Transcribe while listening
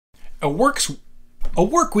A work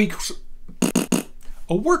week's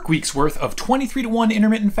worth of 23-to-1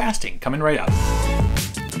 intermittent fasting coming right up.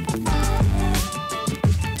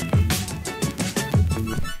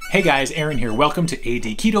 Hey guys, Aaron here. Welcome to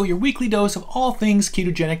AD Keto, your weekly dose of all things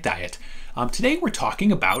ketogenic diet. Today we're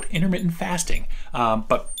talking about intermittent fasting.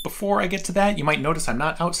 But before I get to that, you might notice I'm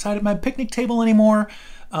not outside of my picnic table anymore.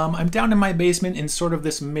 I'm down in my basement in sort of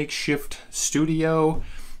this makeshift studio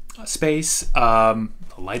space.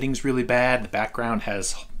 The lighting's really bad. The background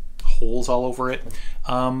has holes all over it.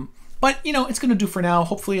 But you know, it's gonna do for now.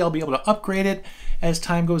 Hopefully I'll be able to upgrade it as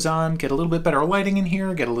time goes on, get a little bit better lighting in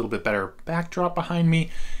here, get a little bit better backdrop behind me.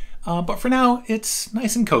 But for now, it's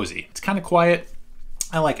nice and cozy. It's kind of quiet.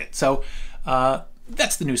 I like it. So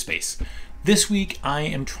that's the new space. This week, I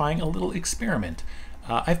am trying a little experiment.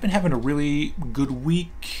 I've been having a really good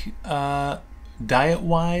week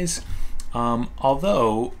diet-wise,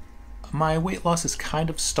 although my weight loss is kind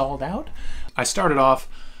of stalled out. I started off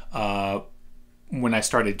when I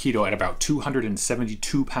started keto at about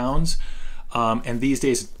 272 pounds, and these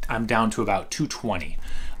days I'm down to about 220.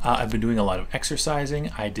 I've been doing a lot of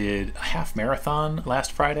exercising. I did a half marathon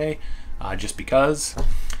last Friday, just because.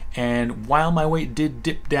 And while my weight did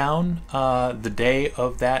dip down the day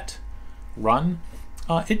of that run,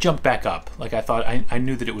 it jumped back up. Like I thought, I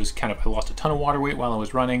knew that it was kind of, I lost a ton of water weight while I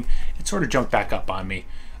was running. It sort of jumped back up on me.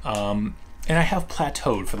 And I have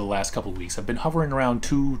plateaued for the last couple of weeks. I've been hovering around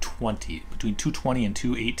 220, between 220 and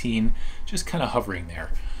 218, just kind of hovering there.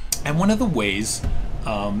 And one of the ways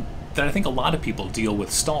that I think a lot of people deal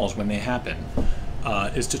with stalls when they happen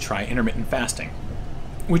is to try intermittent fasting,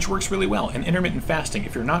 which works really well. And intermittent fasting,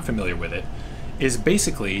 if you're not familiar with it, is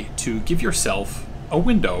basically to give yourself a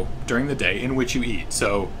window during the day in which you eat.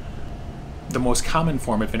 So the most common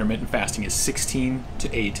form of intermittent fasting is 16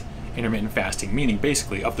 to 8 intermittent fasting, meaning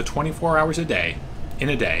basically of the 24 hours a day, in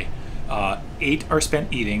a day, 8 are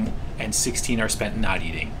spent eating and 16 are spent not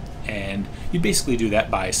eating. And you basically do that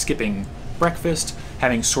by skipping breakfast,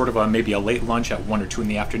 having sort of maybe a late lunch at 1 or 2 in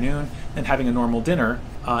the afternoon, and having a normal dinner.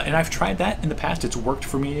 And I've tried that in the past. It's worked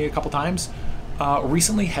for me a couple times.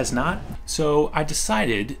 Recently has not. So I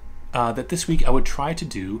decided that this week I would try to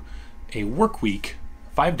do a work week,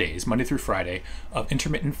 5 days, Monday through Friday, of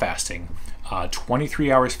intermittent fasting,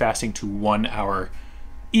 23 hours fasting to 1 hour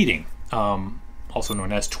eating, also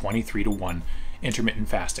known as 23-to-1 intermittent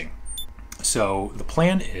fasting. So the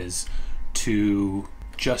plan is to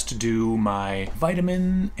just do my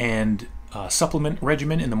vitamin and supplement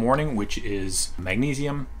regimen in the morning, which is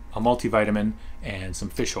magnesium, a multivitamin, and some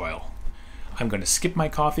fish oil. I'm going to skip my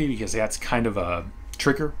coffee because that's kind of a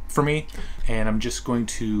trigger for me, and I'm just going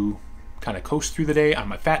to kind of coast through the day on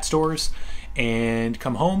my fat stores and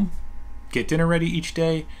come home, get dinner ready each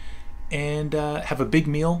day, and have a big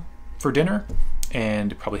meal for dinner,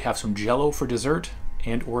 and probably have some Jell-O for dessert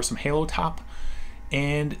and or some Halo Top.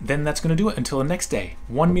 And then that's going to do it until the next day.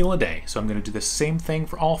 1 meal a day. So I'm going to do the same thing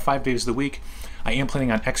for all 5 days of the week. I am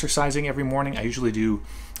planning on exercising every morning. I usually do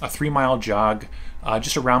a 3-mile jog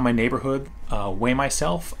just around my neighborhood, weigh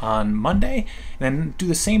myself on Monday, and then do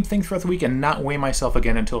the same thing throughout the week and not weigh myself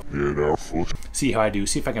again until see how I do,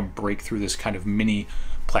 see if I can break through this kind of mini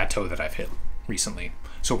plateau that I've hit recently.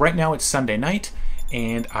 So right now it's Sunday night,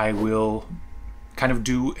 and I will kind of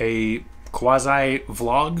do a quasi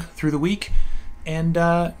vlog through the week, and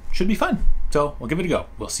should be fun. So we'll give it a go.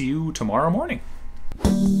 We'll see you tomorrow morning.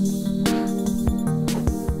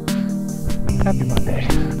 Happy Monday.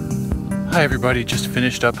 Hi everybody, just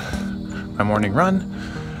finished up my morning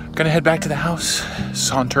run. Gonna head back to the house,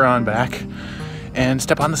 saunter on back, and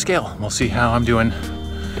step on the scale. We'll see how I'm doing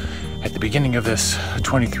at the beginning of this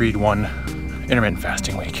 23-to-1 intermittent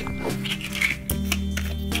fasting week.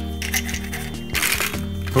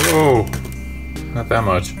 Oh, not that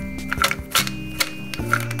much.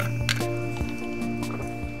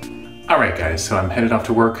 All right guys, so I'm headed off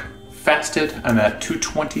to work. Fasted, I'm at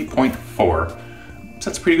 220.4. So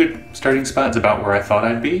that's a pretty good starting spot. It's about where I thought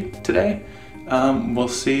I'd be today. We'll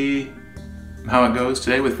see how it goes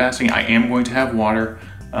today with fasting. I am going to have water,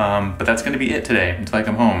 but that's gonna be it today until I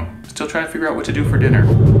come home. Still trying to figure out what to do for dinner.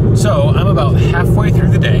 So I'm about halfway through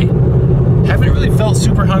the day. Haven't really felt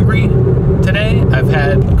super hungry today. I've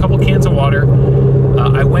had a couple cans of water.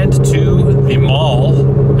 I went to the mall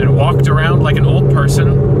and walked around like an old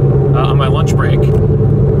person on my lunch break.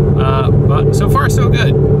 But so far so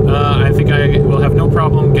good. I think I will have no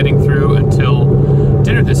problem getting through until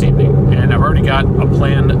dinner this evening. And I've already got a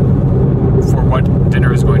plan for what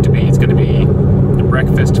dinner is going to be. It's going to be the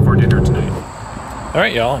breakfast for dinner tonight. All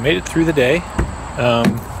right, y'all, I made it through the day.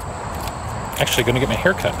 Actually going to get my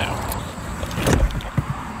hair cut now.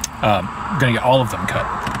 I'm gonna get all of them cut.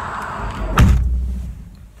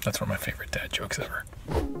 That's one of my favorite dad jokes ever.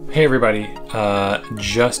 Hey everybody,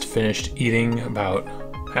 just finished eating about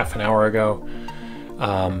half an hour ago.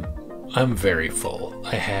 I'm very full.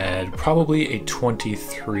 I had probably a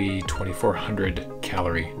 2,400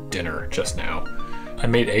 calorie dinner just now. I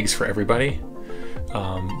made eggs for everybody.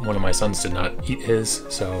 One of my sons did not eat his,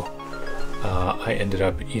 so I ended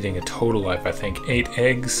up eating a total of, I think, 8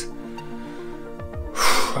 eggs.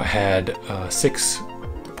 I had 6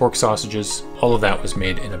 pork sausages. All of that was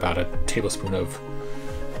made in about a tablespoon of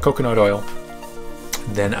coconut oil.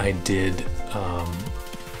 Then I did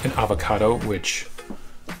an avocado, which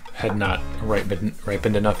had not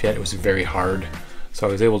ripened enough yet. It was very hard. So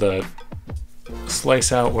I was able to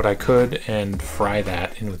slice out what I could and fry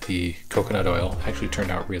that in with the coconut oil. Actually turned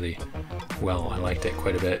out really well. I liked it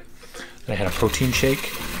quite a bit. And I had a protein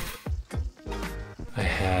shake. I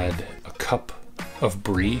had a cup of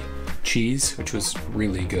brie cheese, which was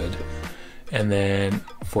really good. And then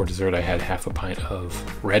for dessert, I had half a pint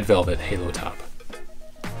of red velvet Halo Top.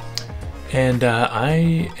 And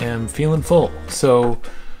I am feeling full.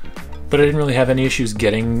 But I didn't really have any issues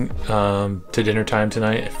getting to dinner time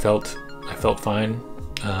tonight. I felt fine.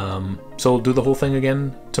 So we'll do the whole thing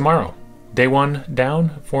again tomorrow. Day 1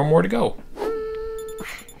 down, 4 more to go.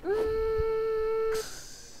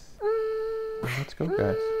 Let's go,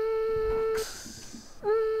 guys.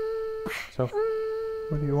 So,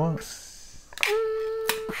 what do you want?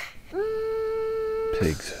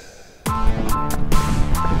 Pigs.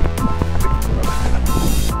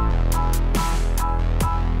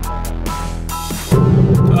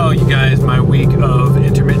 Oh, you guys, my week of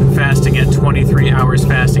intermittent fasting at 23 hours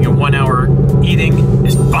fasting and 1 hour eating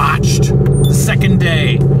is botched. The second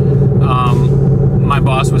day. My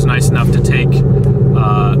boss was nice enough to take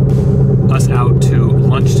us out to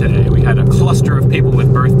lunch today. We had a cluster of people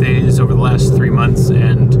with birthdays over the last 3 months,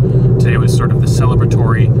 and today was sort of the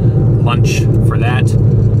celebratory lunch for that.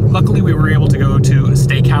 Luckily, we were able to go to a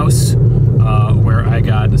steakhouse where I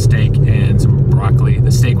got a steak and some broccoli.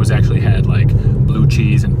 The steak actually had like blue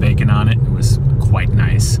cheese and bacon on it. It was quite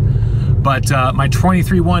nice. But my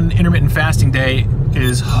 23-1 intermittent fasting day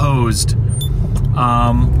is hosed.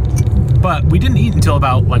 But we didn't eat until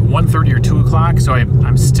about like 1:30 or 2 o'clock, so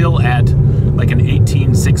I'm still at like an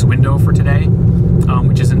 18:6 window for today,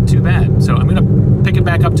 which isn't too bad. So I'm gonna pick it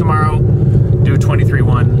back up tomorrow, do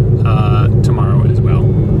 23-1 tomorrow as well.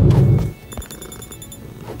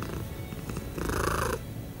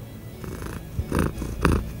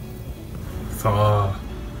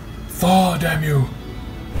 Thaw, damn you.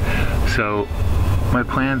 So my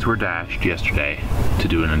plans were dashed yesterday to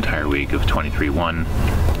do an entire week of 23-1,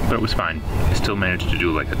 but it was fine. I still managed to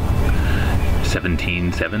do like a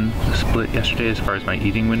 17-7 split yesterday as far as my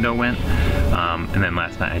eating window went. And then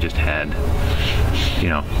last night I just had, you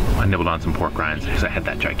know, I nibbled on some pork rinds because I had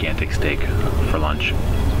that gigantic steak for lunch.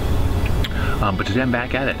 But today I'm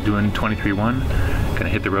back at it, doing 23-1, gonna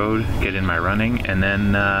hit the road, get in my running, and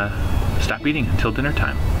then stop eating until dinner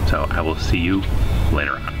time. So I will see you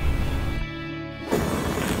later on.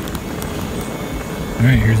 All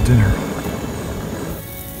right, here's dinner.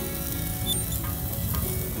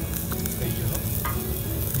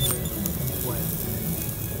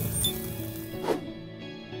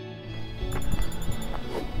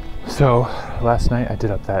 So last night I did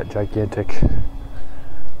up that gigantic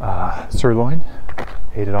sirloin,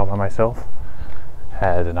 ate it all by myself,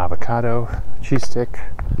 had an avocado, cheese stick,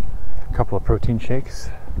 a couple of protein shakes,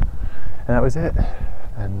 and that was it.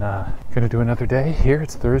 And gonna do another day here.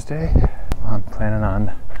 It's Thursday. I'm planning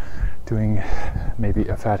on doing maybe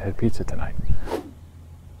a fathead pizza tonight.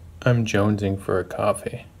 I'm jonesing for a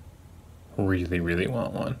coffee. Really, really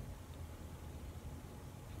want one.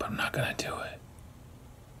 But I'm not gonna do it.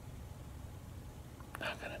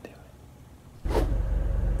 Not gonna do it.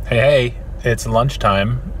 Hey, it's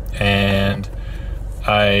lunchtime, and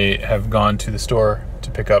I have gone to the store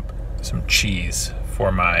to pick up some cheese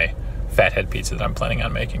for my fathead pizza that I'm planning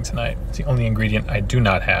on making tonight. It's the only ingredient I do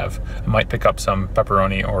not have. I might pick up some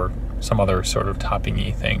pepperoni or some other sort of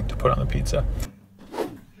topping-y thing to put on the pizza.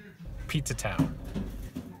 Pizza Town.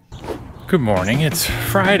 Good morning, it's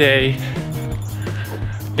Friday.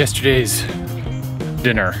 Yesterday's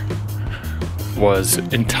dinner was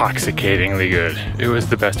intoxicatingly good. It was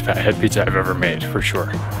the best fathead pizza I've ever made, for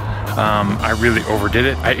sure. I really overdid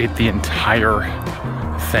it. I ate the entire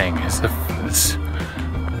thing. It's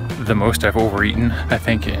the most I've overeaten, I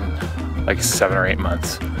think, in like 7 or 8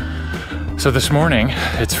 months. So this morning,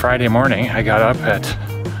 it's Friday morning, I got up at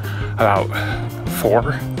about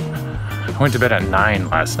 4. I went to bed at 9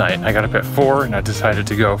 last night. I got up at 4 and I decided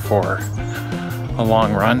to go for a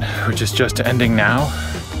long run, which is just ending now.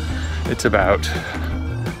 It's about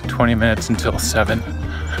 20 minutes until 7.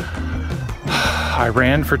 I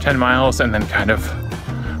ran for 10 miles and then kind of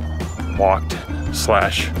walked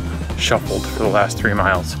 / shuffled for the last 3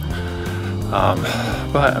 miles.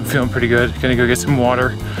 But I'm feeling pretty good. Gonna go get some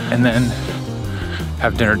water and then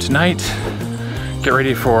have dinner tonight. Get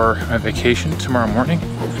ready for my vacation tomorrow morning.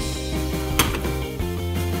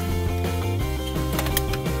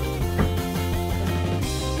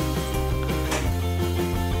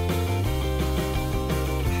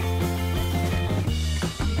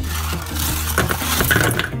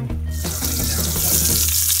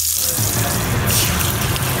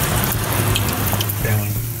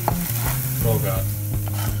 Oh God.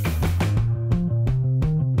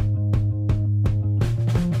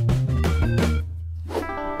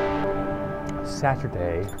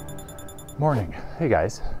 Saturday morning. Hey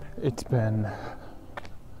guys, it's been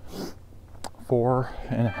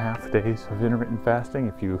 4.5 days of intermittent fasting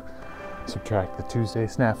if you subtract the Tuesday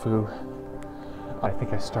snafu. I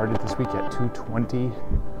think I started this week at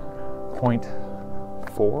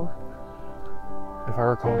 220.4 if I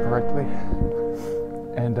recall correctly,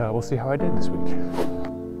 and we'll see how I did this week.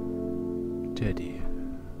 Daddy.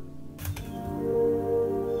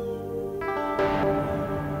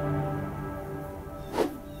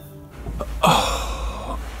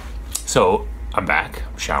 So I'm back,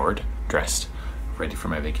 showered, dressed, ready for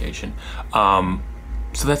my vacation. So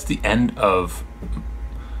that's the end of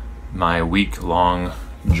my week-long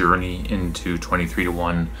journey into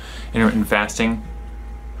 23-to-1 intermittent fasting.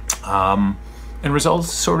 And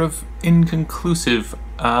results sort of inconclusive.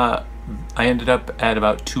 I ended up at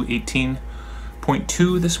about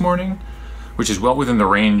 218.2 this morning, which is well within the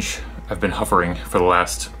range I've been hovering for the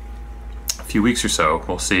last few weeks or so.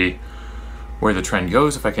 We'll see where the trend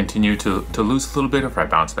goes, if I continue to lose a little bit, or if I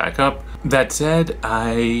bounce back up. That said,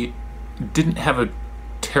 I didn't have a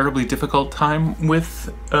terribly difficult time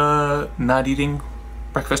with not eating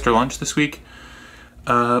breakfast or lunch this week,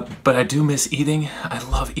 but I do miss eating. I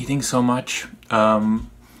love eating so much. I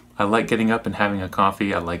like getting up and having a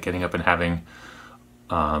coffee. I like getting up and having,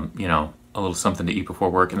 you know, a little something to eat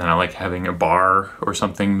before work, and then I like having a bar or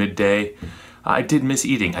something midday. I did miss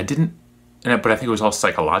eating. But I think it was all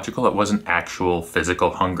psychological. It wasn't actual physical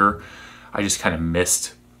hunger. I just kind of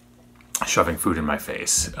missed shoving food in my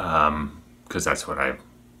face, because that's what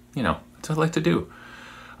that's what I like to do.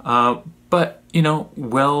 But, you know,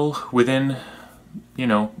 well within, you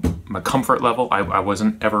know, my comfort level. I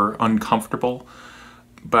wasn't ever uncomfortable,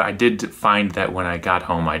 but I did find that when I got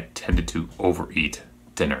home, I tended to overeat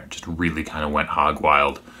dinner. Just really kind of went hog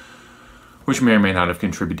wild, which may or may not have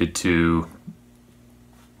contributed to,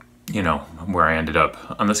 you know, where I ended up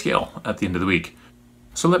on the scale at the end of the week.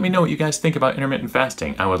 So let me know what you guys think about intermittent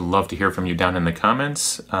fasting. I would love to hear from you down in the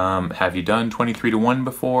comments. Have you done 23-to-1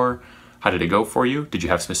 before? How did it go for you? Did you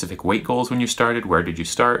have specific weight goals when you started? Where did you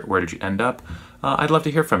start? Where did you end up? I'd love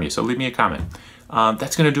to hear from you, so leave me a comment.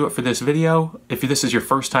 That's gonna do it for this video. If this is your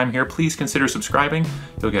first time here, please consider subscribing.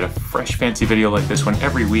 You'll get a fresh, fancy video like this one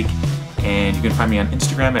every week. And you can find me on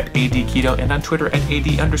Instagram at ADKeto and on Twitter at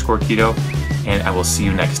AD_keto. And I will see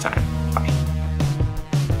you next time.